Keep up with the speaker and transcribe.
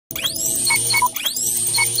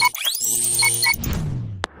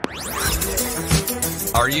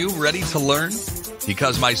Are you ready to learn?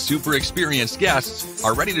 Because my super experienced guests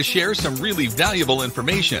are ready to share some really valuable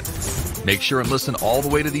information. Make sure and listen all the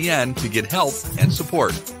way to the end to get help and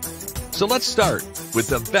support. So let's start with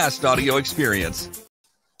the best audio experience.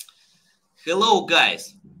 Hello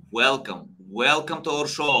guys, welcome to our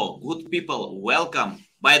show. Good people, welcome.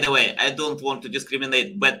 By the way, I don't want to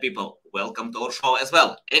discriminate bad people. Welcome to our show as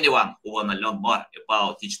well. Anyone who want to learn more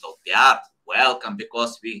about digital PR, welcome,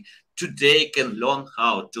 because we today can learn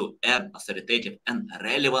how to add authoritative and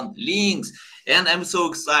relevant links. And I'm so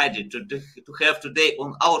excited to have today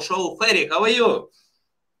on our show Fery. How are you?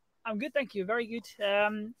 I'm good, thank you. Very good.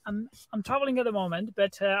 I'm traveling at the moment,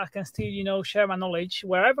 but I can still, share my knowledge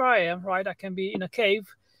wherever I am. Right, I can be in a cave,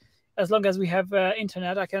 as long as we have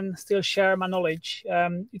internet. I can still share my knowledge.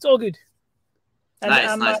 It's all good. And nice,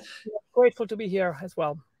 I'm nice. Grateful to be here as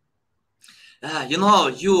well. You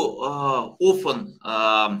often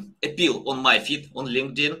appeal on my feed on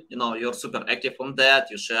LinkedIn. You're super active on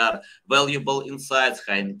that. You share valuable insights,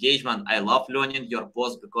 high engagement. I love learning your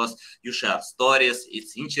posts because you share stories.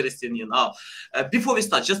 It's interesting, Before we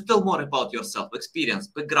start, just tell more about yourself, experience,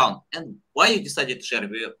 background, and why you decided to share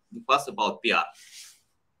with us about PR.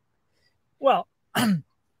 Well,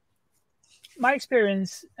 my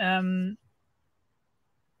experience,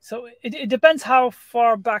 so it depends how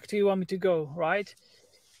far back do you want me to go, right?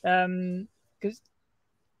 Because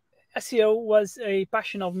SEO was a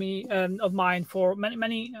passion of mine for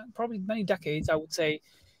probably many decades, I would say.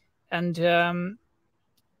 And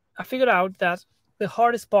I figured out that the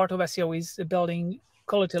hardest part of SEO is building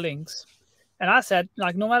quality links. And I said,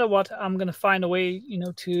 no matter what, I'm going to find a way,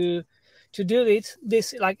 to do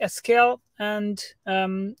this like at scale and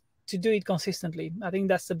to do it consistently. I think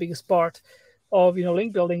that's the biggest part of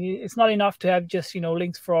link building. It's not enough to have just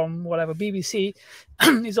links from whatever BBC.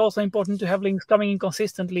 It's also important to have links coming in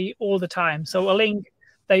consistently all the time. So a link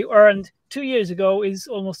that you earned 2 years ago is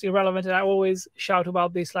almost irrelevant. And I always shout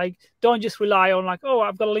about this, don't just rely on I've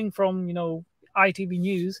got a link from ITV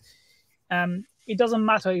News. It doesn't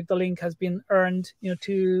matter if the link has been earned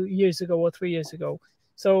 2 years ago or 3 years ago.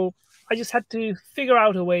 So I just had to figure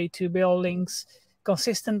out a way to build links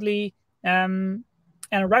consistently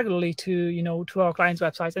and regularly to our clients'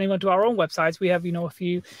 websites and even to our own websites. We have a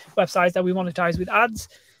few websites that we monetize with ads,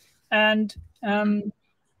 and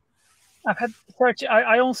I've had search.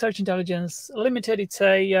 I own Search Intelligence Limited. It's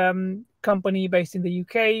a company based in the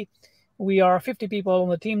UK. We are 50 people on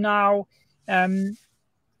the team now, and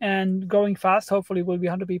growing fast. Hopefully, we'll be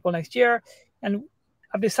 100 people next year. And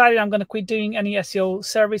I've decided I'm going to quit doing any SEO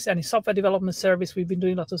service, any software development service. We've been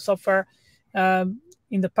doing lots of software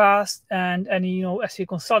in the past, and any SEO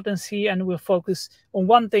consultancy, and we'll focus on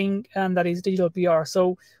one thing, and that is digital PR.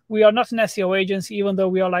 So we are not an SEO agency, even though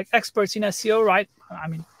we are experts in SEO, right? I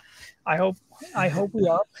mean, I hope we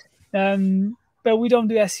are. But we don't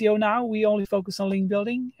do SEO now. We only focus on link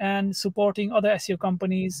building and supporting other SEO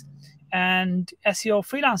companies and SEO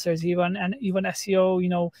freelancers even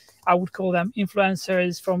SEO, I would call them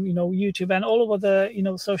influencers from, YouTube and all over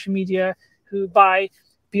the, social media who buy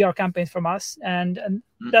PR campaigns from us. And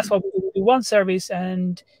that's what we do. One service,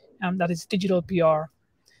 and that is digital PR.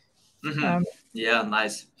 Yeah,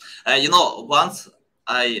 nice. Once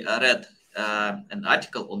I read an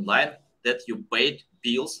article online that you paid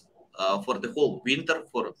bills for the whole winter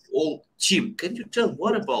for all team. Can you tell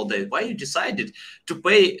more about that? Why you decided to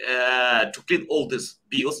pay to clean all these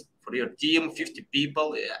bills for your team, 50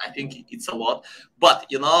 people? I think it's a lot. But,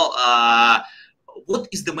 what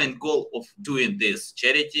is the main goal of doing this?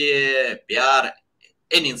 Charity, PR,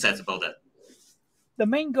 any insights about that? The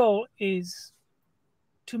main goal is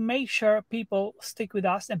to make sure people stick with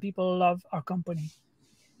us and people love our company.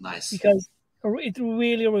 Nice. Because it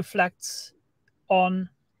really reflects on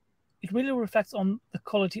the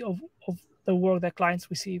quality of the work that clients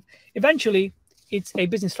receive. Eventually, it's a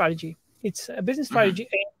business strategy. It's a business strategy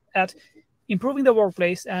aimed at improving the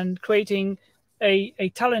workplace and creating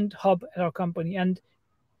a talent hub at our company. And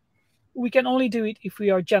we can only do it if we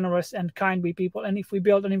are generous and kind with people, and if we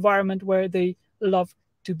build an environment where they love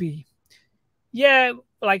to be. Yeah,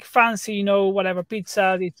 fancy, whatever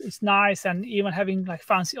pizza, it's nice, and even having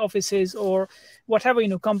fancy offices or whatever,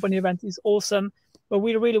 company event is awesome. But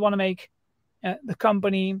we really want to make the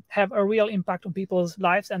company have a real impact on people's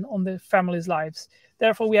lives and on their families' lives.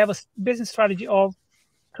 Therefore, we have a business strategy of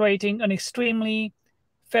creating an extremely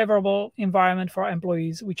favorable environment for our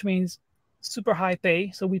employees, which means super high pay.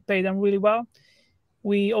 So we pay them really well.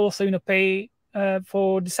 We also, pay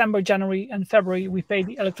for December, January, and February. We pay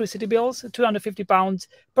the electricity bills, £250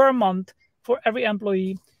 per month for every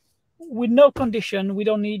employee, with no condition. We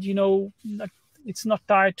don't need, It's not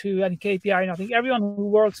tied to any KPI, nothing. Everyone who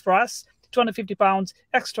works for us, £250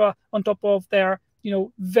 extra on top of their,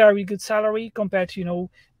 very good salary compared to,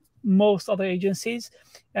 most other agencies.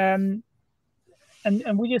 And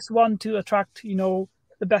we just want to attract,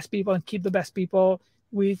 the best people and keep the best people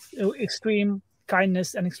with extreme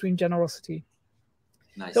kindness and extreme generosity.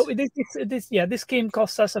 Nice. So this scheme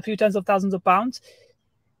costs us a few tens of thousands of pounds,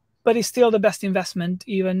 but it's still the best investment.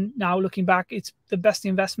 Even now, looking back, it's the best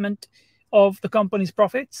investment of the company's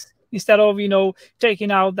profits. Instead of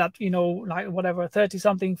taking out that like whatever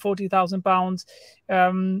 30-something,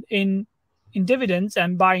 £40,000 in dividends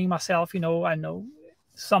and buying myself I know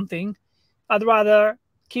something, I'd rather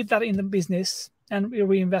keep that in the business and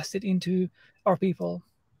reinvest it into our people.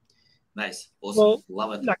 Nice, awesome, well,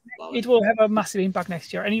 love it. It will have a massive impact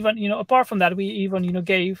next year. And even apart from that, we even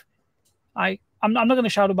gave. I'm not going to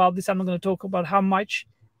shout about this. I'm not going to talk about how much,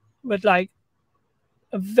 but like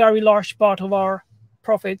a very large part of our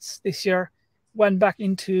profits this year went back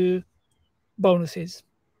into bonuses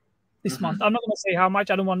this month. I'm not going to say how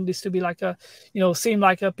much. I don't want this to be like a, seem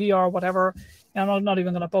like a PR or whatever. And I'm not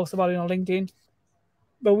even going to post about it on LinkedIn.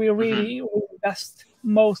 But we really invest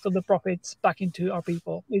most of the profits back into our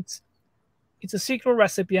people. It's a secret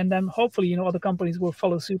recipe, and then hopefully other companies will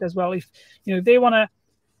follow suit as well. If they want to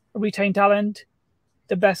retain talent,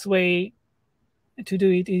 the best way to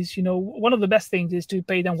do it is one of the best things is to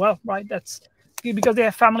pay them well, right? That's because they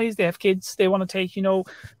have families, they have kids, they want to take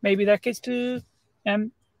maybe their kids to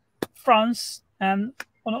France on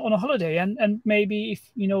a holiday, and maybe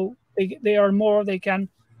if they earn more, they can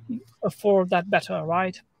afford that better,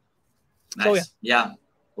 right? Nice. So, yeah.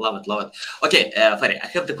 Love it. Okay, Fery, I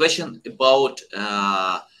have the question about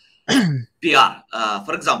PR.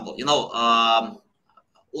 For example,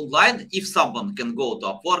 online, if someone can go to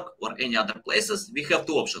Upwork or any other places, we have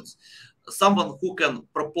two options. Someone who can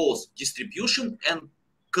propose distribution and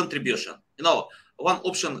contribution. One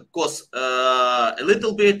option costs a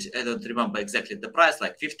little bit, I don't remember exactly the price,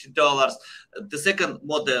 like $50. The second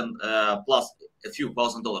more than plus a few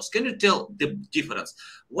 $1,000s. Can you tell the difference?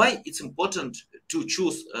 Why it's important to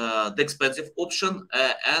choose the expensive option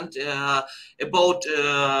and about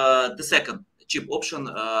the second cheap option?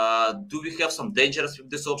 Do we have some dangers with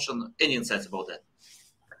this option? Any insights about that?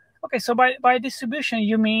 Okay, so by distribution,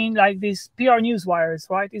 you mean like these PR news wires,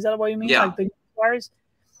 right? Is that what you mean? Yeah. Like the news wires?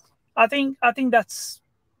 I think that's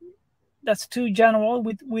too general.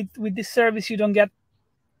 With this service, you don't get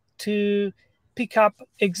to pick up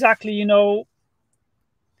exactly,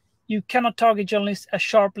 you cannot target journalists as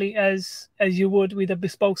sharply as you would with a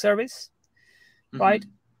bespoke service, right?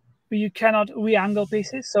 But you cannot re-angle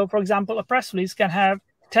pieces. So, for example, a press release can have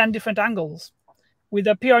 10 different angles. With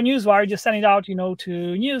a PR newswire, just send it out,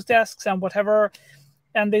 to news desks and whatever,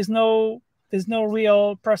 and there's no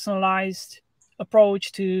real personalized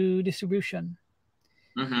approach to distribution.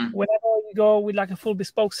 Whenever you go with like a full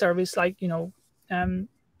bespoke service, like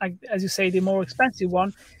like as you say, the more expensive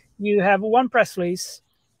one, you have one press release,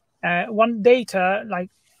 one data, like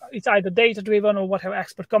it's either data driven or whatever,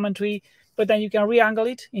 expert commentary, but then you can re-angle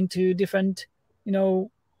it into different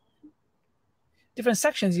different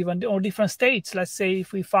sections even, or different states. Let's say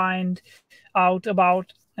if we find out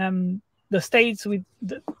about the states with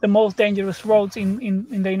the most dangerous roads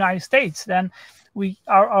in the United States, then we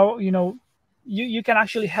are you can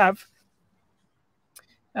actually have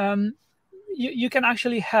you can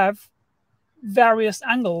actually have various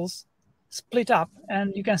angles split up,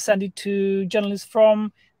 and you can send it to journalists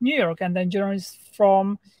from New York, and then journalists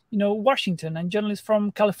from Washington, and journalists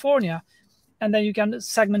from California, and then you can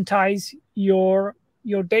segmentize your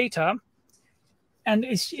data, and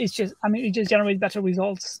it's just, it just generates better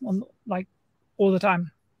results on like all the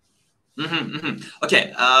time.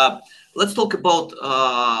 Okay, let's talk about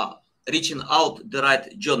reaching out the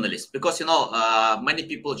right journalists, because many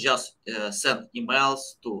people just send emails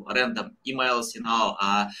to random emails.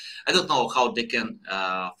 I don't know how they can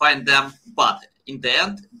find them, but in the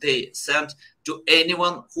end they send to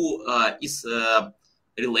anyone who is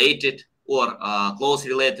related or close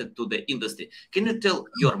related to the industry. Can you tell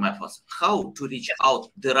your methods how to reach out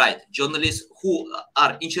the right journalists who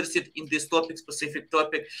are interested in this topic, specific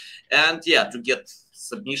topic, and to get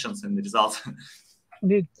submissions and results?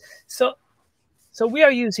 Indeed. So we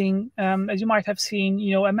are using, as you might have seen,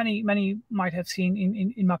 and many might have seen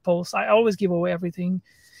in my posts, I always give away everything.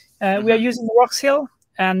 We are using Roxhill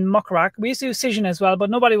and Muckrack. We used to use Cision as well, but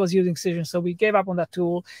nobody was using Cision, so we gave up on that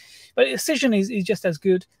tool. But Cision is just as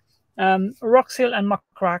good. Roxhill and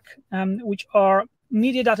Muckrack, which are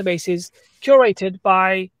media databases curated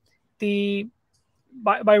by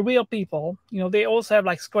real people. They also have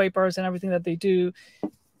like scrapers and everything that they do.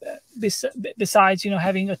 besides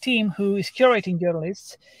having a team who is curating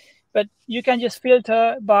journalists, but you can just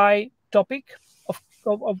filter by topic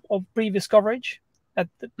of previous coverage that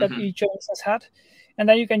each journalist has had, and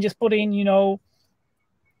then you can just put in,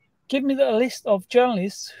 give me a list of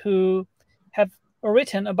journalists who have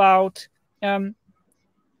written about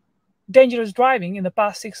dangerous driving in the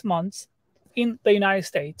past 6 months in the United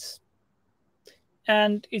States.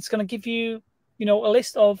 And it's going to give you, a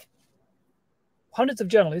list of hundreds of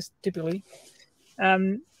journalists, typically,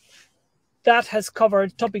 that has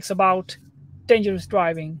covered topics about dangerous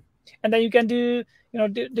driving. And then you can do,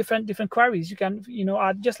 different queries. You can,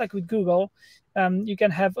 add, just like with Google, you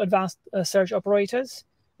can have advanced search operators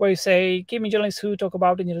where you say, give me journalists who talk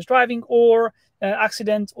about dangerous driving or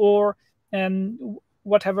accidents or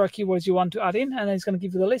whatever keywords you want to add in, and it's going to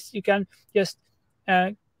give you the list. You can just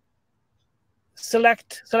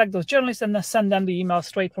select those journalists and then send them the email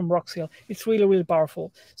straight from Roxhill. It's really, really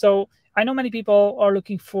powerful. So I know many people are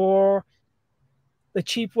looking for the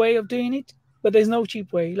cheap way of doing it, but there's no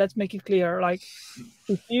cheap way. Let's make it clear. Like,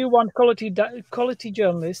 if you want quality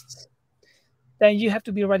journalists, then you have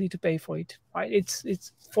to be ready to pay for it, right?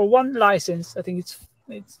 It's for one license, I think it's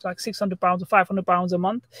like £600 or £500 a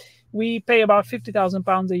month. We pay about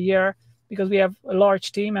 £50,000 a year because we have a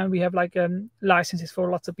large team and we have licenses for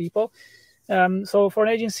lots of people. So for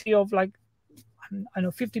an agency of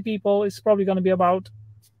 50 people, it's probably going to be about,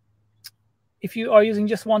 if you are using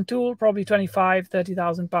just one tool, probably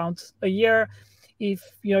 £25,000-30,000 a year. If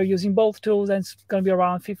you're using both tools, then it's going to be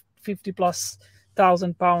around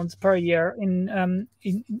 £50,000+ per year in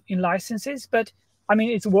licenses. But I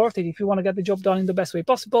mean, it's worth it if you want to get the job done in the best way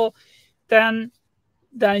possible. Then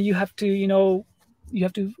you have to, you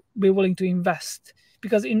have to be willing to invest,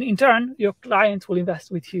 because in turn your clients will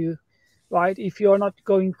invest with you, right? If you're not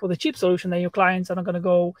going for the cheap solution, then your clients are not going to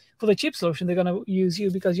go for the cheap solution. They're going to use you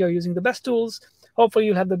because you're using the best tools. Hopefully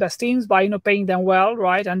you'll have the best teams by paying them well,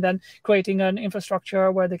 right? And then creating an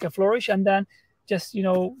infrastructure where they can flourish. And then just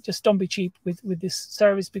don't be cheap with this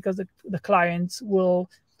service, because the clients will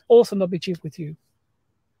also not be cheap with you.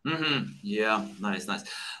 Yeah, nice.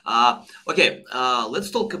 Okay, let's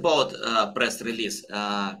talk about press release.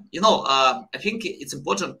 I think it's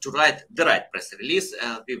important to write the right press release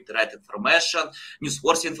with the right information,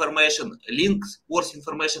 newsworthy information, links-worthy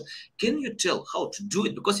information. Can you tell how to do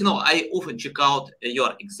it? Because I often check out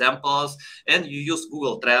your examples, and you use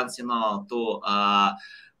Google Trends, to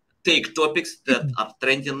take topics that are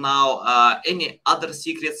trending now. Any other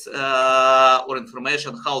secrets or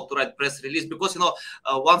information how to write press release? Because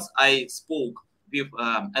once I spoke with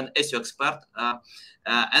an SEO expert,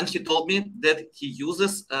 and he told me that he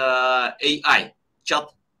uses AI, chat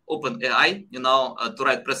open AI, to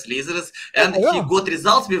write press releases, and he got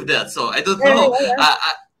results with that. So I don't know.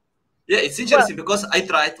 Yeah, it's interesting because I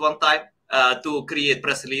tried one time to create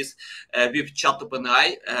press release with chat open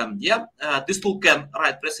AI. This tool can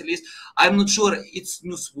write press release. I'm not sure it's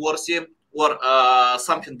newsworthy or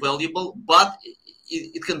something valuable, but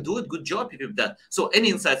it can do a good job with that. So any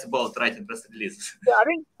insights about writing press releases? Yeah,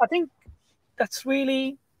 I think that's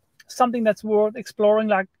really something that's worth exploring,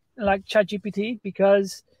 like ChatGPT,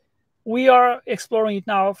 because we are exploring it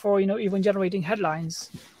now for even generating headlines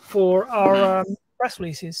for our press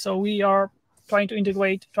releases. So we are trying to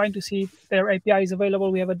integrate, trying to see if their API is available.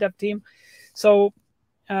 We have a dev team. So,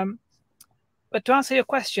 but to answer your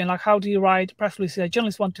question, like how do you write press releases that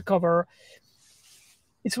journalists want to cover?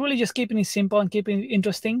 It's really just keeping it simple and keeping it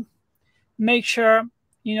interesting. Make sure,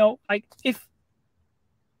 like if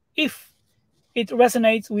it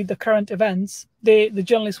resonates with the current events, the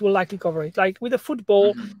journalists will likely cover it. Like with the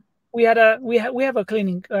football, we have a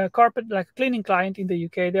cleaning cleaning client in the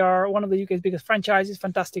UK. They are one of the UK's biggest franchises,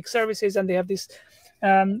 fantastic services, and they have this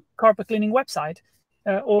carpet cleaning website,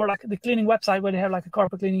 or like the cleaning website where they have like a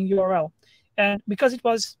carpet cleaning URL. And because it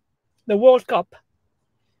was the World Cup,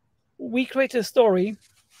 we created a story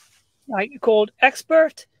called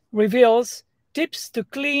 "Expert Reveals Tips to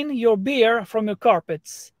Clean Your Beer from Your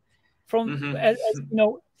Carpets."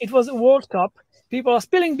 It was a World Cup. People are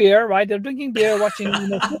spilling beer, right? They're drinking beer, watching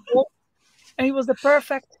football, and it was the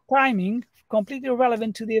perfect timing, completely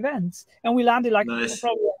relevant to the events. And we landed probably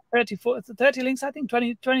 30 links, I think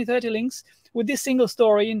 20, 30 links with this single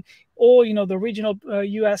story in all, the regional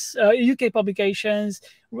UK publications,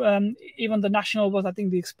 even the national was, I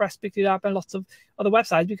think the Express picked it up, and lots of other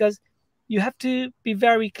websites, because you have to be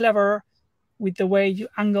very clever with the way you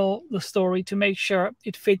angle the story to make sure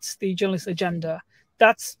it fits the journalist agenda.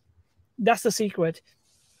 That's the secret.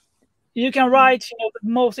 You can write, the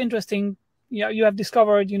most interesting, you have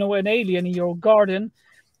discovered, an alien in your garden.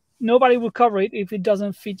 nobody will cover it if it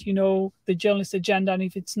doesn't fit, the journalist agenda, and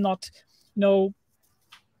if it's not,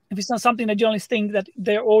 if it's not something that journalists think that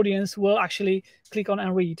their audience will actually click on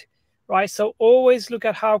and read, right? So always look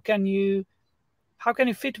at how can you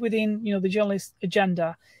fit within, the journalist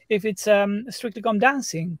agenda. If it's Strictly Come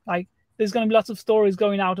Dancing, like there's going to be lots of stories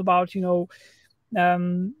going out about,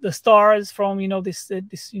 the stars from, this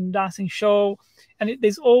dancing show, and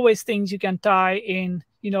there's always things you can tie in,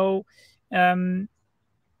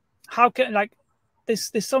 how can, like,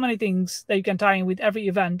 there's so many things that you can tie in with every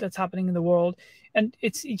event that's happening in the world. And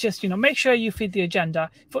it's just, make sure you fit the agenda.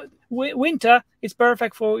 For winter, it's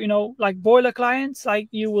perfect for, like boiler clients, like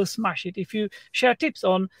you will smash it. If you share tips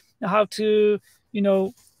on how to,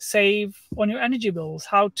 save on your energy bills,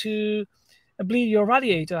 how to bleed your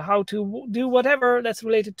radiator, how to do whatever that's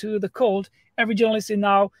related to the cold. Every journalist is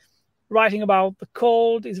now writing about the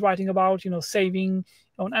cold, is writing about, saving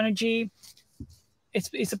on energy.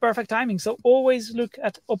 It's a perfect timing. So always look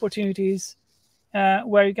at opportunities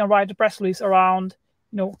where you can write a press release around,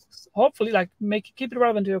 hopefully like keep it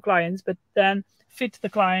relevant to your clients, but then fit the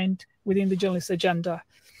client within the journalist agenda.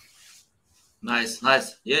 Nice.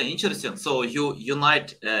 Yeah, interesting. So you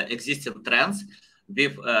unite existing trends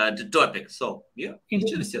with the topic. So yeah,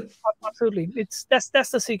 interesting. Absolutely. That's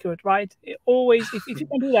the secret, right? Always, if you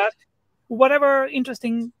can do that, whatever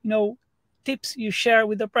interesting, tips you share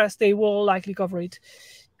with the press, they will likely cover it.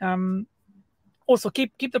 Also,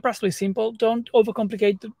 keep the press release simple. Don't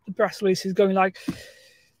overcomplicate the press release. Is going like,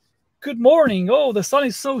 "Good morning. Oh, the sun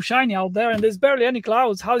is so shiny out there, and there's barely any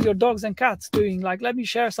clouds. How's your dogs and cats doing? Like, let me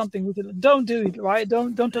share something with you." Don't do it, right?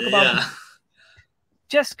 Don't talk about it.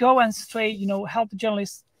 Just go and straight, help the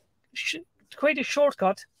journalists create a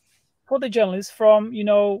shortcut for the journalists from,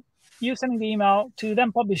 you sending the email to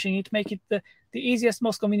them publishing it, make it the easiest,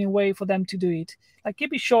 most convenient way for them to do it. Like,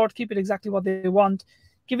 keep it short, keep it exactly what they want,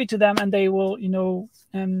 give it to them, and they will,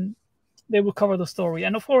 they will cover the story.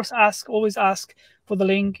 And of course, always ask for the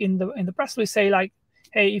link in the press release. Say like,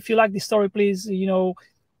 hey, if you like this story, please,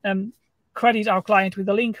 credit our client with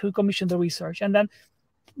the link who commissioned the research. And then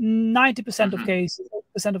 90% of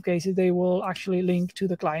cases, they will actually link to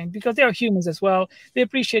the client, because they are humans as well. They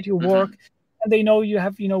appreciate your work, and they know you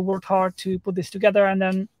have, worked hard to put this together. And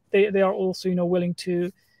then they are also, willing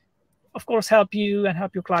to, of course, help you and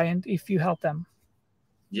help your client if you help them.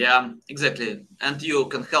 Yeah, exactly. And you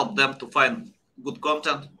can help them to find good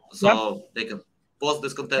content, so they can post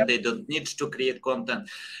this content. They don't need to create content.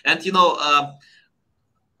 And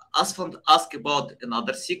ask about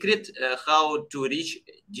another secret: how to reach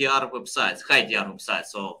DR websites, high DR websites.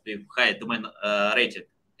 So with high domain rating.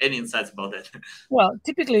 Any insights about that? Well,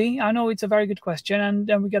 typically, I know it's a very good question,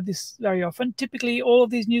 and we get this very often. Typically, all of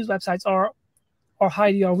these news websites are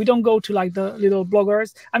high DR. We don't go to like the little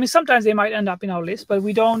bloggers. I mean, sometimes they might end up in our list, but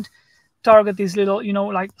we don't target these little,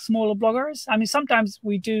 like smaller bloggers. I mean, sometimes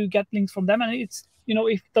we do get links from them, and it's,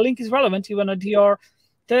 if the link is relevant, even a DR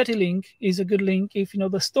 30 link is a good link. If,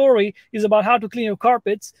 the story is about how to clean your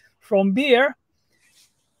carpets from beer,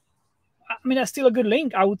 I mean, that's still a good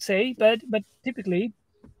link, I would say. But typically,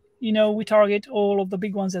 we target all of the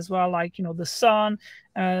big ones as well, like, the Sun,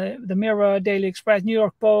 the Mirror, Daily Express, New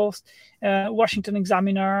York Post, Washington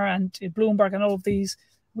Examiner, and Bloomberg, and all of these.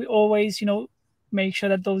 We always, make sure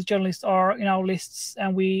that those journalists are in our lists,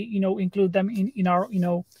 and we, include them in our,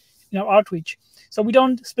 outreach. So we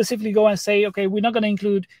don't specifically go and say, okay, we're not going to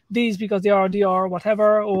include these because they are DR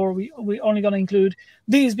whatever, or we're only going to include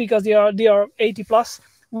these because they are DR 80 plus.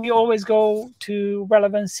 We always go to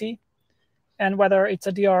relevancy. And whether it's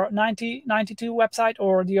a DR 90, 92 website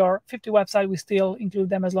or DR 50 website, we still include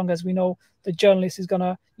them as long as we know the journalist is going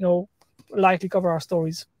to, likely cover our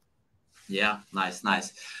stories. Yeah, nice.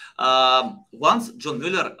 Once John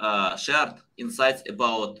Mueller shared insights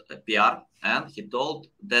about PR, and he told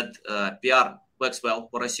that PR works well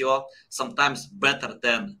for SEO, sometimes better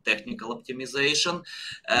than technical optimization,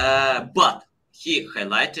 but he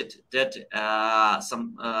highlighted that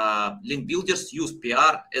some link builders use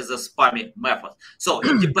PR as a spamming method. So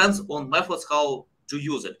it depends on methods how to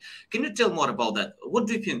use it. Can you tell more about that? What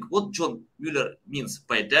do you think? What John Mueller means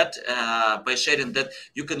by that? By sharing that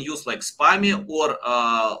you can use like spamming or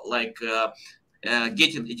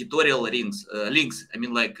getting editorial links. I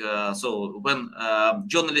mean, so when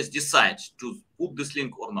journalists decide to put this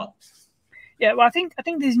link or not. Yeah, well, I think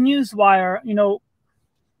this newswire,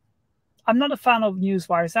 I'm not a fan of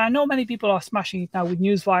newswires. I know many people are smashing it now with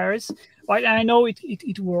newswires, right? And I know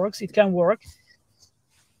it works. It can work.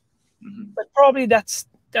 But probably that's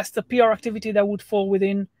the PR activity that would fall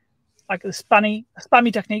within like the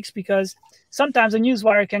spammy techniques, because sometimes a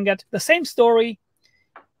newswire can get the same story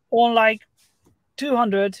on like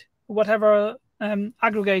 200 whatever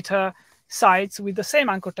aggregator sites with the same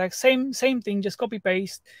anchor text, same thing, just copy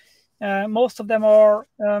paste. Most of them are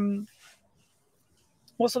the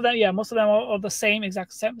same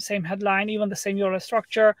exact same headline, even the same URL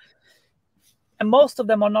structure, and most of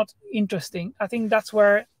them are not interesting. I think that's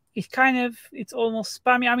where it's almost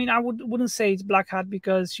spammy. I mean, I wouldn't say it's black hat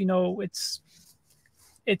because it's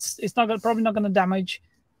probably not going to damage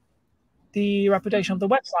the reputation of the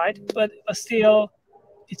website, but still,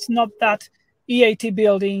 it's not that EAT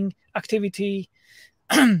building activity.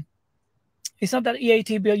 It's not that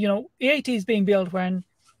EAT build. EAT is being built when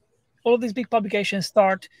all of these big publications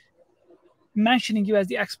start mentioning you as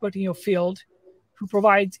the expert in your field who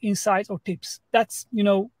provides insights or tips. That's,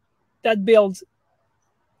 that builds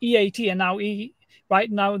EAT. And now right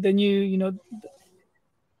now the new,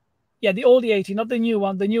 the old EAT, not the new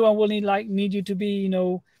one. The new one will need you to be,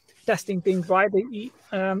 testing things, right? The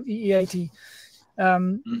EAT.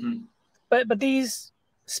 But these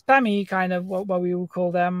spammy kind of what we would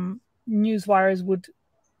call them newswires would,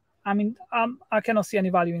 I cannot see any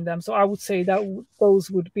value in them. So I would say that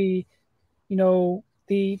those would be,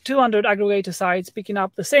 the 200 aggregator sites picking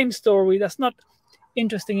up the same story that's not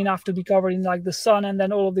interesting enough to be covered in like the Sun, and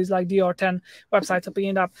then all of these like DR10 websites are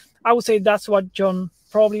picking it up. I would say that's what John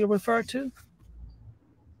probably referred to.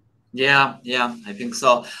 Yeah, I think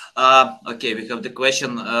so. Okay, we have the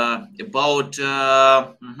question about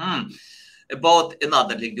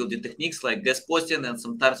another link building techniques like guest posting, and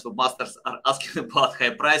sometimes webmasters are asking about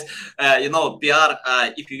high price. PR,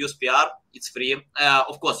 if you use PR, it's free.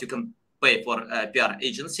 Of course, you can pay for a PR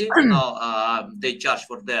agency. They charge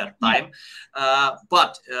for their time.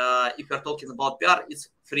 But if you're talking about PR, it's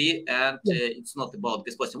free, and it's not about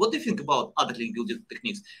guest posting. What do you think about other link building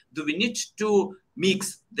techniques? Do we need to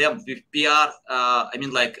mix them with PR?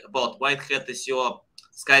 Like about Whitehead SEO,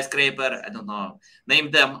 Skyscraper, I don't know,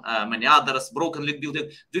 name them, many others, broken link building.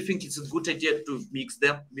 Do you think it's a good idea to mix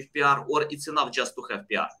them with PR, or it's enough just to have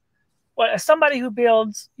PR? Well, as somebody who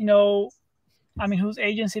builds, whose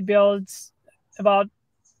agency builds about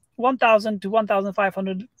 1,000 to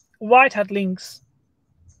 1,500 white hat links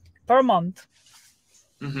per month,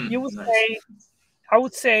 I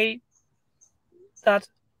would say that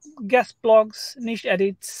guest blogs, niche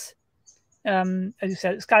edits, as you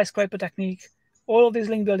said, Skyscraper technique, all of these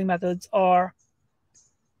link building methods are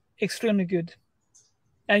extremely good.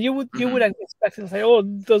 And you would expect to say, oh,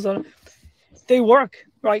 they work,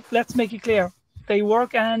 right? Let's make it clear. They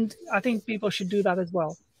work, and I think people should do that as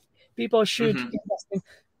well. People should invest in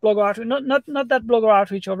blogger outreach, not that blogger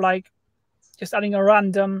outreach of like just adding a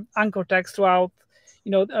random anchor text throughout,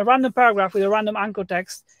 a random paragraph with a random anchor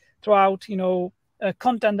text throughout,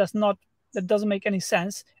 content that doesn't make any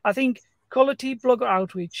sense. I think quality blogger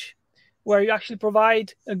outreach, where you actually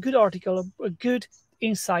provide a good article, a good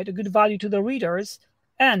insight, a good value to the readers,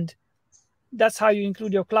 and that's how you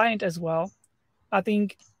include your client as well. I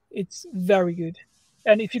think it's very good.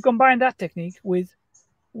 And if you combine that technique with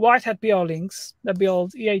white hat PR links that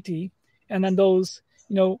build EAT, and then those,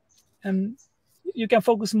 you can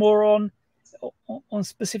focus more on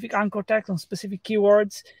specific anchor text, on specific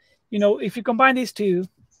keywords. If you combine these two,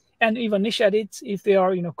 and even niche edits, if they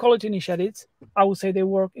are, quality niche edits, I would say they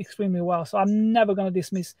work extremely well. So I'm never going to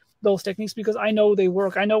dismiss those techniques because I know they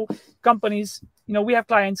work. I know companies, we have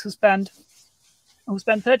clients who spend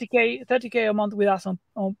 30K a month with us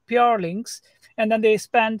on PR links, and then they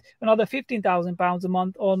spend another £15,000 a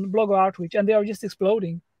month on blogger outreach, and they are just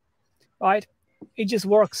exploding, right? It just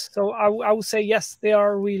works. So I would say, yes, they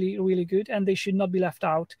are really, really good, and they should not be left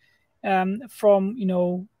out from,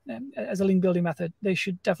 as a link building method. They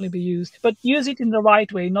should definitely be used, but use it in the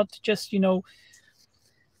right way, not just,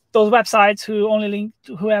 those websites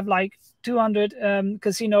who have like 200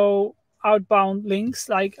 casino outbound links.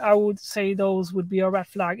 Like, I would say those would be a red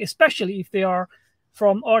flag, especially if they are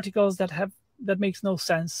from articles that makes no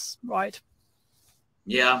sense, right?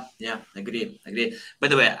 Yeah, agree. By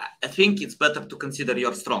the way, I think it's better to consider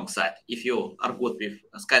your strong side. If you are good with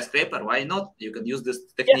a Skyscraper, why not? You can use this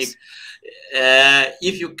technique. Yes.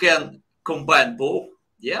 If you can combine both,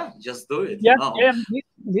 just do it.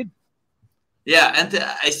 Indeed. Yeah, and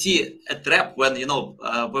I see a trap when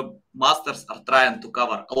webmasters are trying to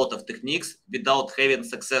cover a lot of techniques without having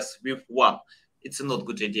success with one. It's not a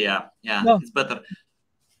good idea. Yeah, no. It's better.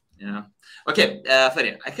 Yeah. Okay,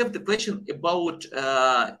 Fery, I have the question about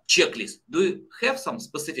checklist. Do you have some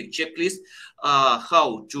specific checklist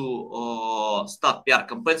how to start PR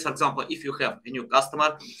campaigns? For example, if you have a new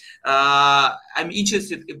customer, I'm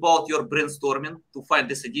interested about your brainstorming to find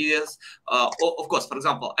these ideas. Of course, for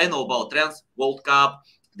example, I know about trends, World Cup,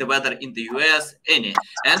 the weather in the US, any,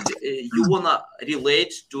 and you wanna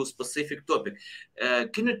relate to a specific topic.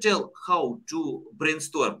 Can you tell how to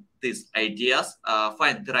brainstorm these ideas,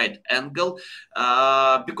 find the right angle?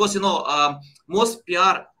 Because most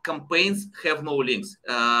PR campaigns have no links.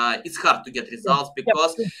 It's hard to get results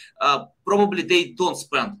because probably they don't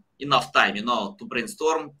spend enough time, to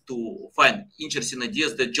brainstorm, to find interesting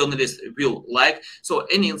ideas that journalists will like. So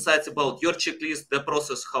any insights about your checklist, the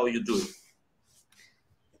process, how you do it?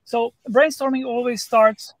 So brainstorming always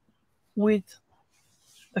starts with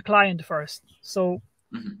the client first. So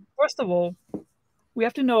first of all, we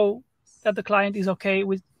have to know that the client is okay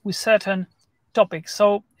with certain topics.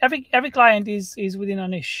 So every client is within a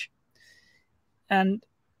niche. And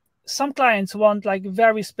some clients want like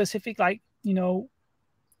very specific, like,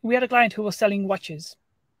 we had a client who was selling watches.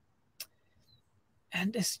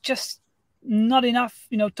 And it's just not enough,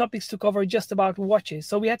 topics to cover just about watches.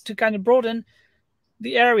 So we had to kind of broaden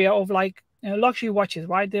the area of like luxury watches,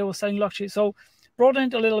 right? They were selling luxury. So broaden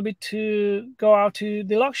it a little bit to go out to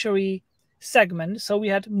the luxury segment. So we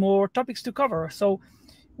had more topics to cover. So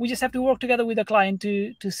we just have to work together with the client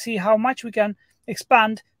to see how much we can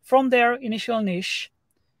expand from their initial niche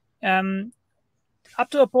up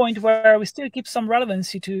to a point where we still keep some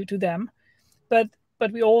relevancy to them, but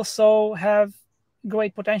we also have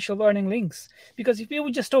great potential of earning links. Because if we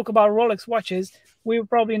would just talk about Rolex watches, we would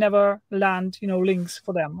probably never land, links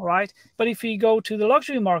for them, right? But if we go to the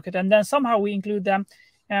luxury market and then somehow we include them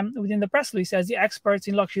within the press release as the experts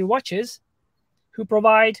in luxury watches who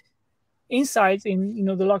provide insights in,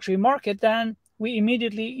 the luxury market, then we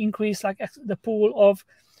immediately increase like the pool of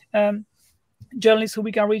journalists who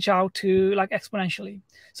we can reach out to like exponentially.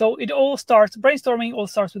 So brainstorming all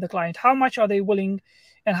starts with the client. How much are they willing,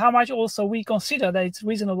 and how much also we consider that it's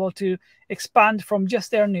reasonable to expand from just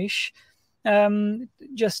their niche,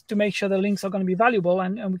 just to make sure the links are going to be valuable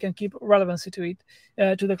and we can keep relevancy to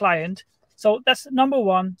it, to the client. So that's number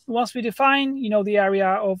one. Once we define, the area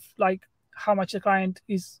of like how much the client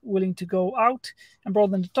is willing to go out and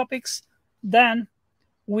broaden the topics, then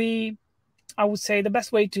I would say the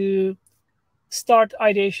best way to start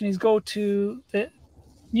ideation is go to the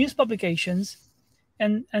news publications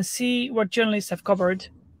and see what journalists have covered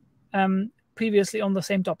previously on the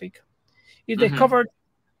same topic. If they covered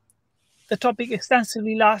the topic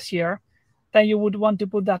extensively last year, then you would want to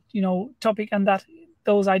put that topic and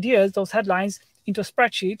those ideas, those headlines into a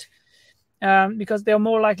spreadsheet, because they're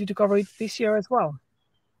more likely to cover it this year as well.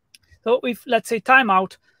 So if, let's say, Time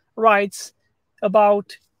Out writes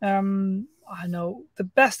about the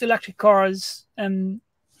best electric cars and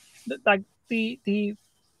like the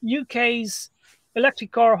UK's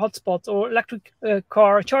electric car hotspots or electric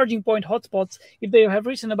car charging point hotspots, if they have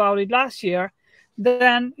written about it last year,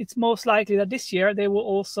 then it's most likely that this year they will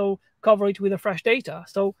also cover it with the fresh data.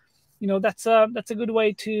 So, that's a good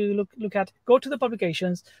way to look at. Go to the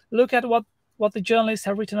publications, look at what the journalists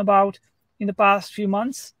have written about in the past few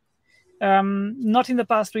months, not in the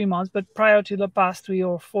past 3 months, but prior to the past 3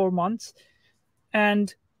 or 4 months,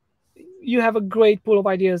 and you have a great pool of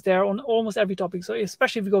ideas there on almost every topic. So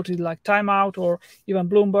especially if you go to like Time Out or even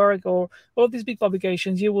Bloomberg or all of these big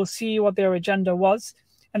publications, you will see what their agenda was.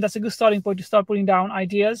 And that's a good starting point to start putting down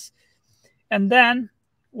ideas. And then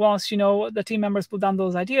once, the team members put down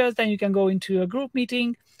those ideas, then you can go into a group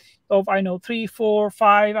meeting of, 3, 4,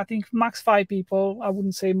 5, I think max 5 people. I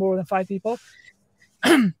wouldn't say more than 5 people.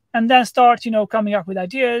 And then start, coming up with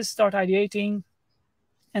ideas, start ideating,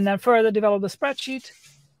 and then further develop the spreadsheet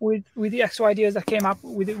with the extra ideas that came up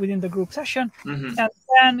within the group session, and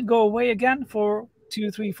then go away again for 2,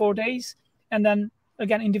 3, 4 days, and then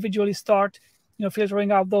again individually start,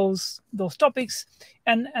 filtering out those topics,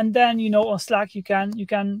 and then on Slack you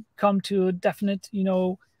can come to a definite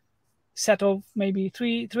set of maybe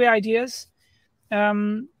three ideas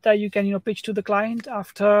that you can pitch to the client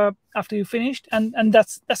after you finished, and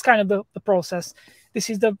that's kind of the process. This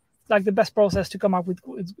is the best process to come up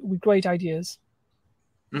with great ideas.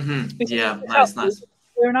 Yeah, nice.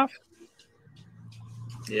 Fair enough.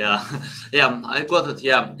 Yeah, I got it.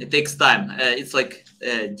 Yeah, it takes time. It's like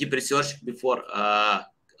deep research before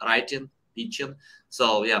writing, pitching.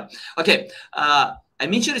 So yeah, okay.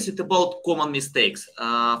 I'm interested about common mistakes.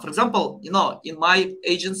 For example, in my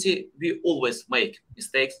agency, we always make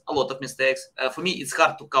mistakes, a lot of mistakes. For me, it's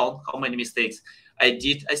hard to count how many mistakes I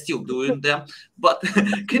did. I still doing them. But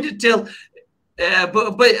can you tell?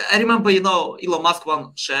 But I remember, Elon Musk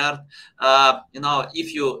once shared,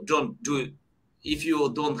 if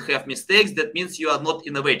you don't have mistakes, that means you are not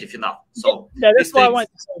innovative enough. So yeah, that's what I wanted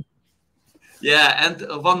to say. Yeah,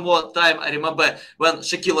 and one more time, I remember when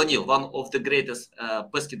Shaquille O'Neal, one of the greatest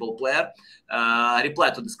basketball player,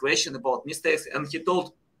 replied to this question about mistakes, and he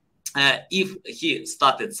told if he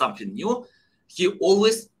started something new, he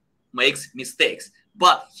always makes mistakes,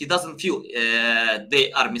 but he doesn't feel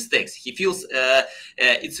they are mistakes. He feels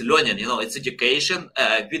it's learning, it's education.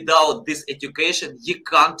 Without this education, you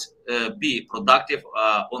can't be productive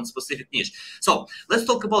on specific niche. So let's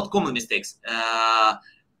talk about common mistakes.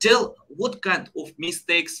 Tell what kind of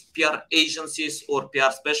mistakes PR agencies or PR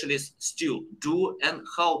specialists still do and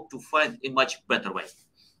how to find a much better way.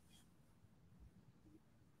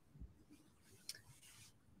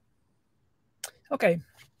 Okay.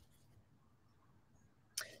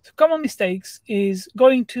 So common mistakes is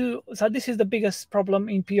going to, so this is the biggest problem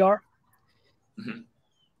in PR. Mm-hmm.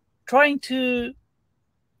 Trying to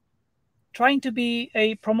be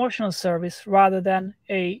a promotional service rather than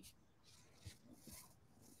a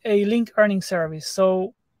link earning service.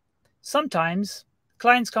 So sometimes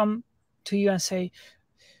clients come to you and say,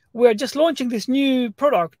 we're just launching this new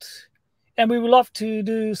product and we would love to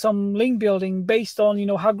do some link building based on,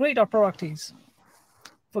 how great our product is.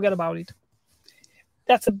 Forget about it.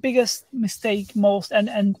 That's the biggest mistake and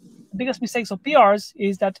the biggest mistakes of PRs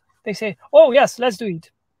is that they say, oh yes, let's do it.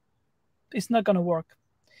 It's not going to work.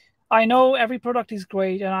 I know every product is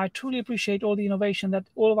great and I truly appreciate all the innovation that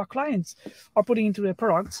all of our clients are putting into their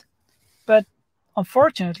products. But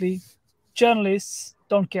unfortunately, journalists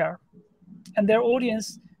don't care and their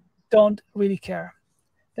audience don't really care.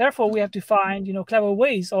 Therefore, we have to find, clever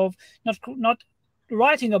ways of not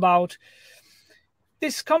writing about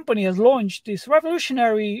this company has launched this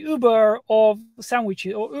revolutionary Uber of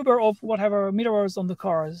sandwiches or Uber of whatever mirrors on the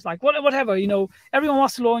cars, like whatever, everyone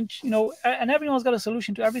wants to launch, and everyone's got a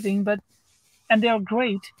solution to everything, and they are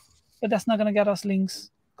great, but that's not going to get us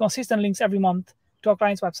consistent links every month to our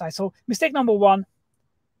client's website. So mistake number one,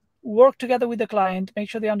 work together with the client, make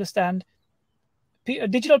sure they understand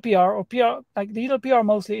digital PR or PR, like digital PR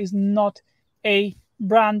mostly is not a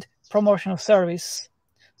brand promotional service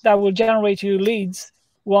that will generate you leads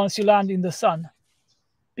once you land in the sun,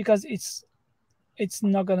 because it's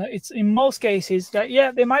not gonna. It's in most cases that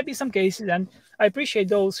there might be some cases, and I appreciate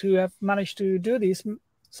those who have managed to do this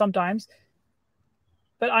sometimes,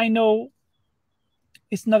 but I know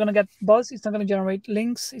it's not gonna get buzz. It's not gonna generate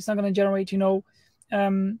links. It's not gonna generate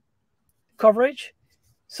coverage.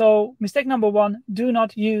 So mistake number one: do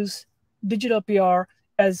not use digital PR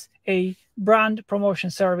as a brand promotion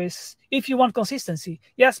service if you want consistency.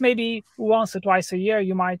 Yes, maybe once or twice a year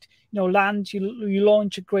you might land, you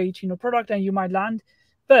launch a great product and you might land,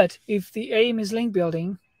 but if the aim is link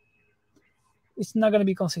building, it's not going to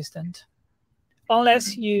be consistent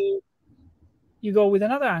unless you go with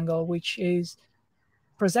another angle, which is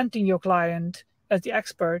presenting your client as the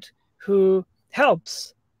expert who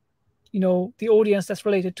helps the audience that's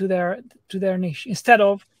related to their niche, instead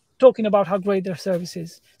of talking about how great their service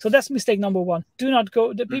is. So that's mistake number one. Do not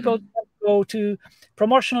go, the people go to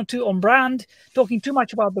promotional to on brand, talking too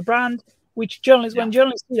much about the brand, which journalists, when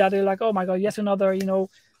journalists see that, they're like, oh my God, yes, another,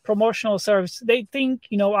 promotional service. They think,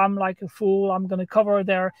 I'm like a fool. I'm going to cover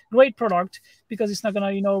their great product because it's not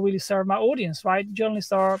going to, really serve my audience, right?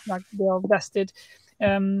 Journalists are like, they are vested,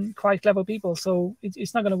 quite clever people. So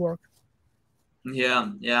it's not going to work.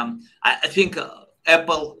 Yeah. I think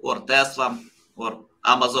Apple or Tesla or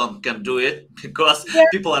Amazon can do it because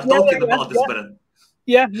people are talking about this brand.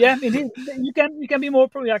 Yeah, it is. You can be more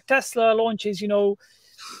like Tesla launches, a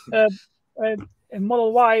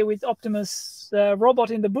Model Y with Optimus robot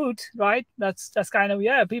in the boot, right? That's kind of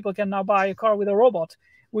people can now buy a car with a robot,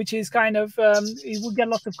 which is kind of it would get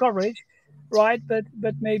lots of coverage, right? But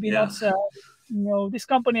maybe not. This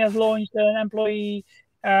company has launched an employee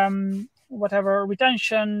whatever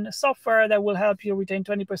retention software that will help you retain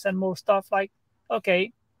 20% more stuff. Like,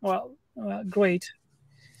 okay, well, great.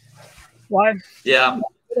 Why? Yeah,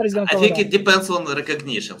 I think it depends on the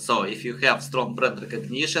recognition. So if you have strong brand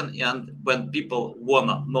recognition and when people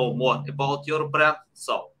wanna know more about your brand,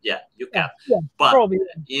 so you can. But probably.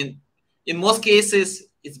 in most cases,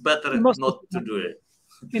 it's better not to do it.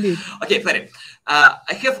 Indeed. Okay, Fery.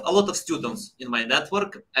 I have a lot of students in my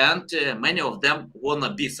network, and many of them want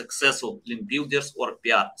to be successful link builders or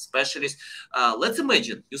PR specialists. Let's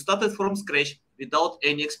imagine you started from scratch without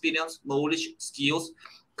any experience, knowledge, skills,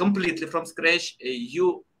 completely from scratch.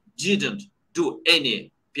 You didn't do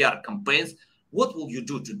any PR campaigns. What will you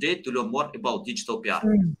do today to learn more about digital PR?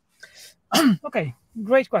 Okay,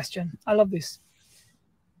 great question. I love this.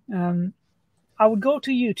 I would go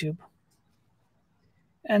to YouTube.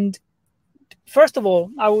 And first of all,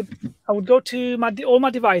 I would go to all my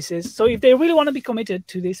devices. So if they really want to be committed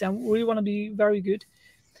to this and really want to be very good,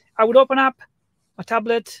 I would open up my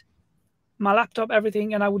tablet, my laptop,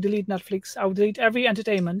 everything, and I would delete Netflix. I would delete every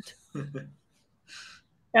entertainment.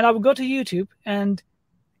 And I would go to YouTube and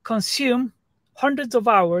consume hundreds of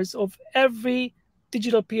hours of every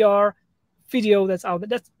digital PR video that's out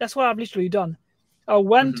there. That's what I've literally done. I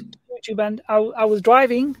went to YouTube and I was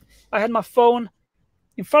driving. I had my phone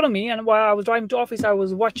in front of me, and while I was driving to office, I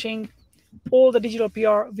was watching all the digital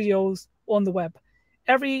PR videos on the web.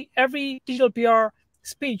 Every digital PR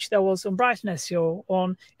speech that was on Brighton SEO,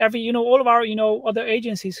 on every, all of our, other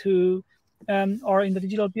agencies who are in the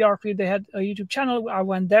digital PR field, they had a YouTube channel. I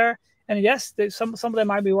went there, and yes, some of them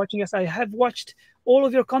might be watching. Yes, I have watched all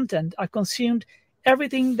of your content. I consumed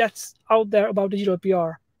everything that's out there about digital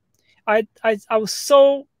PR. I was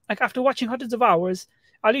so, like, after watching hundreds of hours,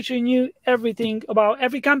 I literally knew everything about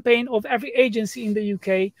every campaign of every agency in the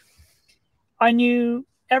UK. I knew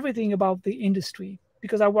everything about the industry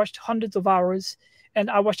because I watched hundreds of hours,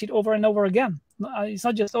 and I watched it over and over again. It's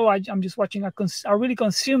not just, I'm just watching. I really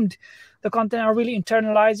consumed the content. I really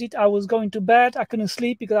internalized it. I was going to bed. I couldn't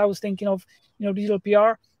sleep because I was thinking of, digital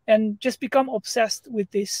PR, and just become obsessed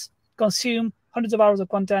with this, consume hundreds of hours of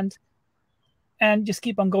content, and just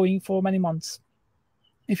keep on going for many months.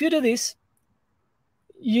 If you do this,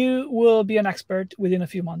 you will be an expert within a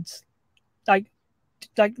few months. Like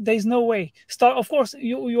there's no way. Of course,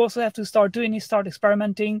 you also have to start doing it, start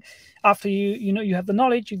experimenting. After you have the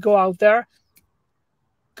knowledge, you go out there,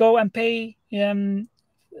 go and pay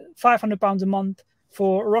 £500 a month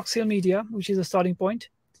for Rockseal Media, which is a starting point,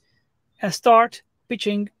 and start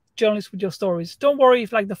pitching journalists with your stories. Don't worry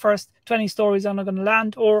if like the first 20 stories are not going to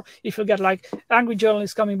land, or if you get like angry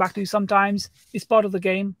journalists coming back to you sometimes. It's part of the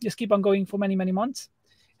game. Just keep on going for many, many months.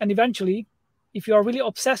 And eventually, if you are really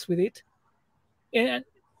obsessed with it, and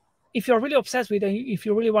if you're really obsessed with it, if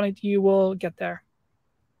you really want it, you will get there.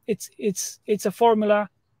 It's a formula.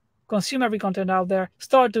 Consume every content out there.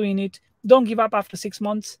 Start doing it. Don't give up after 6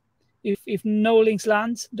 months. If no links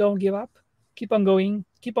lands, don't give up. Keep on going.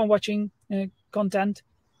 Keep on watching content,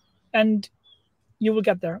 and you will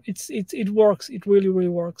get there. It works. It really, really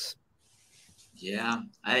works. Yeah,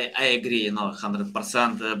 I agree.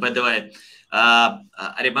 100%. By the way,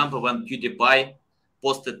 I remember when PewDiePie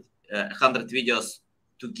posted 100 videos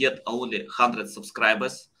to get only 100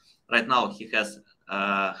 subscribers. Right now he has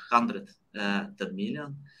 110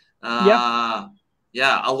 million.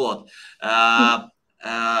 Yeah, a lot.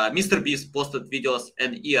 Mr. Beast posted videos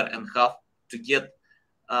an year and a half to get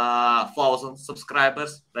 1,000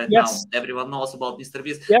 subscribers. Right now everyone knows about Mr.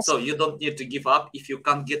 Beast. So you don't need to give up if you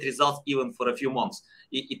can't get results even for a few months.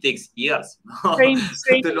 It takes years. Same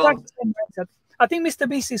mindset. I think Mr.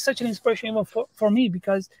 Beast is such an inspiration for me,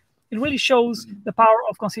 because it really shows the power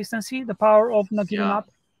of consistency, the power of not giving up,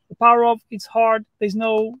 the power of it's hard. There's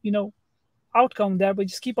no outcome there, but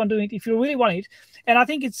just keep on doing it if you really want it. And I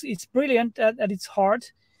think it's brilliant that it's hard,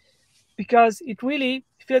 because it really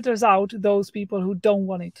filters out those people who don't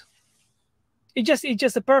want it. It's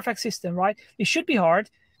just a perfect system, right? It should be hard.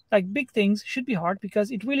 Like big things should be hard,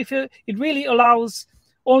 because it really allows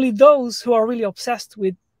only those who are really obsessed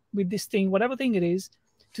with this thing, whatever thing it is,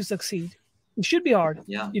 to succeed. It should be hard.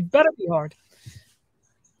 Yeah. It better be hard.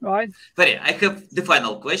 Right? Fery, I have the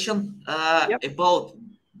final question about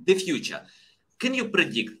the future. Can you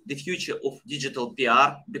predict the future of digital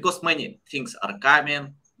PR? Because many things are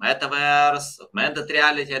coming, metaverse, augmented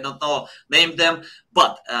reality, I don't know, name them.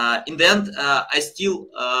 But in the end, I still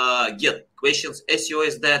get questions. SEO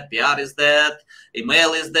is dead, PR is dead,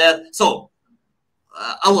 email is dead. So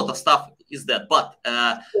a lot of stuff is that. But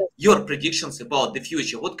your predictions about the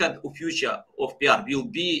future, what kind of future of PR will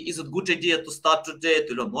be? Is it a good idea to start today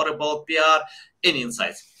to learn more about PR? Any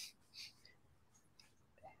insights?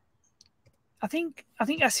 I think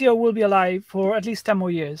SEO will be alive for at least 10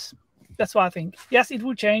 more years. That's what I think. Yes, it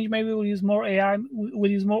will change. Maybe we'll use more AI,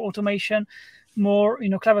 we'll use more automation, more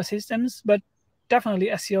clever systems. But definitely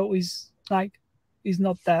SEO is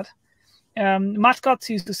not that. Matt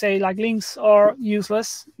Cutts used to say like links are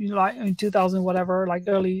useless, like in 2000 whatever, like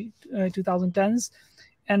early 2010s,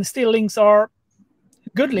 and still links are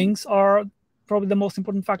good. Links are probably the most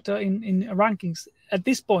important factor in rankings at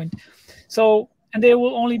this point. So, and they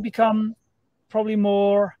will only become probably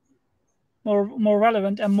more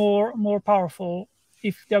relevant and more powerful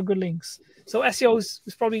if they're good links. So SEO is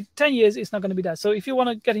probably 10 years. It's not going to be that. So if you want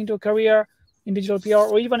to get into a career in digital PR,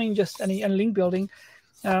 or even in just any link building,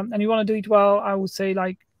 and you want to do it well, I would say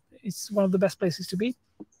like it's one of the best places to be.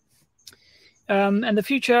 And the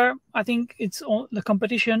future, I think the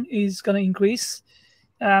competition is going to increase.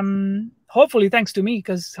 Hopefully thanks to me,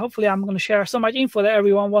 because hopefully I'm going to share so much info that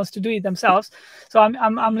everyone wants to do it themselves. So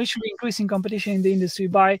I'm literally increasing competition in the industry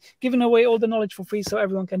by giving away all the knowledge for free so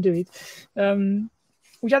everyone can do it,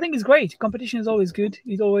 which I think is great. Competition is always good.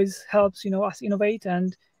 It always helps, us innovate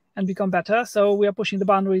and become better. So we are pushing the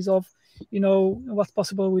boundaries of, what's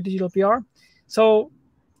possible with digital PR. So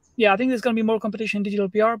yeah, I think there's going to be more competition in digital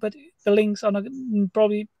PR, but the links are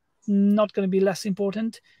probably not going to be less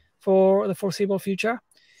important for the foreseeable future.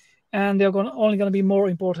 And they're only going to be more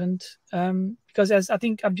important, because as I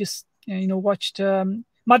think I've just watched,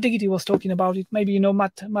 Matt Diggity was talking about it. Maybe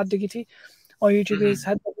Matt Diggity on YouTube is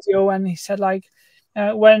had a video, and he said like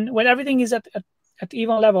when everything is at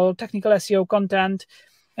even level, technical SEO, content,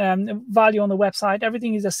 value on the website,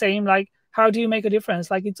 everything is the same. Like, how do you make a difference?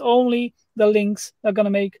 Like, it's only the links that are going to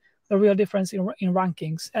make the real difference in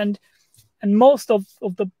rankings. And most of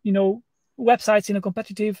the websites in a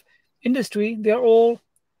competitive industry, they're all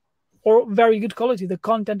very good quality. The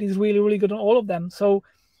content is really, really good on all of them. So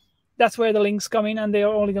that's where the links come in, and they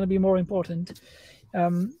are only going to be more important.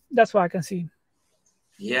 That's what I can see.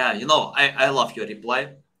 Yeah, I love your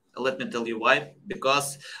reply. Let me tell you why.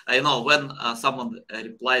 Because when someone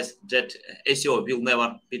replies that SEO will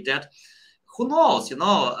never be dead, who knows?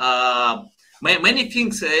 Many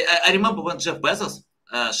things. I remember when Jeff Bezos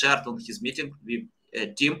shared on his meeting with a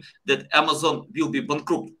team that Amazon will be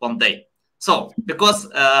bankrupt one day. So because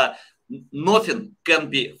nothing can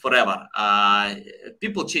be forever.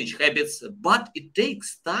 People change habits, but it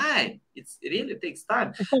takes time. It really takes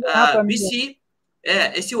time. We see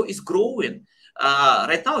SEO is growing.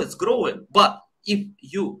 Right now it's growing, but if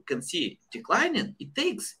you can see declining, it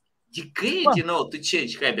takes decade, to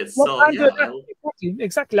change habits. So yeah,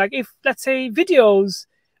 exactly. Like, if let's say videos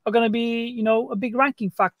are going to be, a big ranking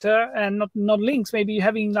factor, and not links. Maybe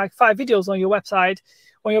having like 5 videos on your website,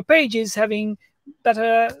 on your pages, having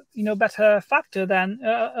better factor than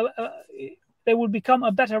they will become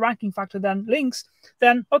a better ranking factor than links.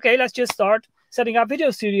 Then okay, let's just start setting up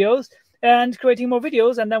video studios and creating more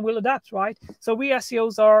videos, and then we'll adapt, right? So we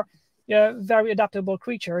SEOs are very adaptable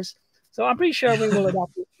creatures. So I'm pretty sure we will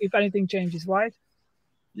adapt if anything changes, right?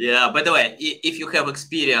 Yeah. By the way, if you have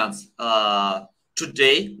experience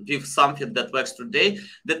today with something that works today,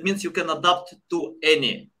 that means you can adapt to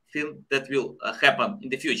anything that will happen in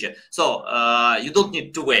the future. So you don't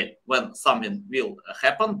need to wait when something will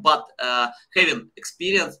happen, but having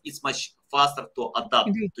experience is much faster to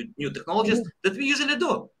adapt to new technologies that we usually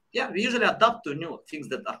do. Yeah, we usually adapt to new things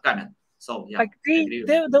that are coming. So yeah, like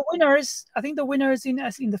the winners, I think the winners in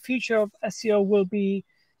the future of SEO will be,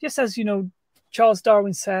 just as Charles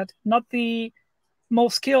Darwin said, not the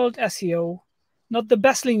most skilled SEO, not the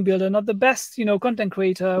best link builder, not the best content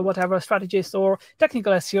creator, whatever, strategist or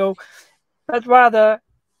technical SEO, but rather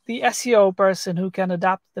the SEO person who can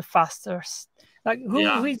adapt the fastest. Like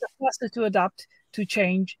who is the fastest to adapt, to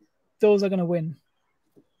change? Those are going to win.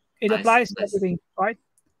 It applies to everything, right?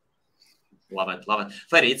 Love it.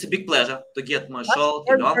 Fery, it's a big pleasure to get my show,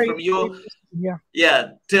 to learn from you. Yeah,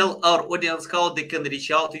 tell our audience how they can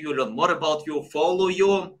reach out to you, learn more about you, follow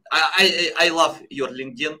you. I love your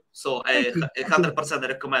LinkedIn, so I 100%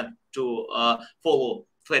 recommend to follow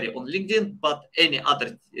Fery on LinkedIn. But any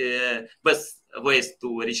other best ways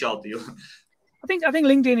to reach out to you? I think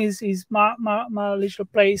LinkedIn is my little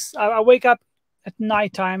place. I wake up at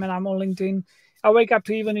night time and I'm on LinkedIn. I wake up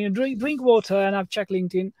to even drink water and I've checked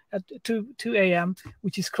LinkedIn at 2 a.m.,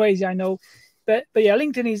 which is crazy, I know. But yeah,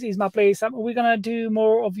 LinkedIn is my place. We're gonna do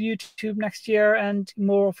more of YouTube next year and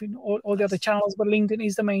more of all the other channels, but LinkedIn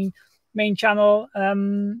is the main channel.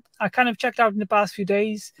 I kind of checked out in the past few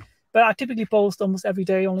days, but I typically post almost every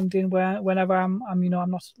day on LinkedIn whenever I'm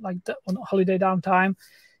not like on holiday downtime.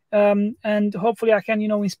 And hopefully I can,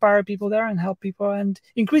 inspire people there and help people and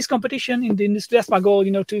increase competition in the industry. That's my goal,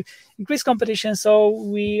 to increase competition, so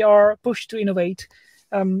we are pushed to innovate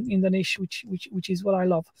in the niche, which is what I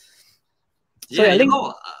love. So,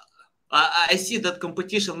 yeah, I see that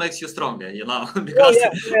competition makes you stronger, because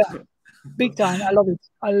big time. I love it.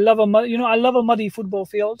 I love a muddy football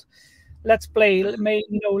field. Let's play.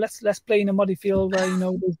 Let's play in a muddy field where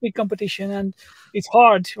there's big competition and it's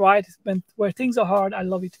hard, right? Where things are hard, I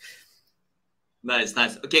love it. Nice.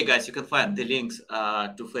 Okay, guys, you can find the links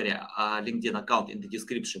to Fery LinkedIn account in the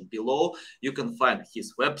description below. You can find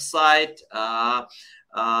his website.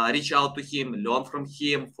 Reach out to him, learn from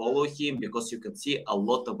him, follow him, because you can see a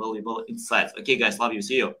lot of valuable insights. Okay, guys, love you.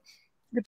 See you.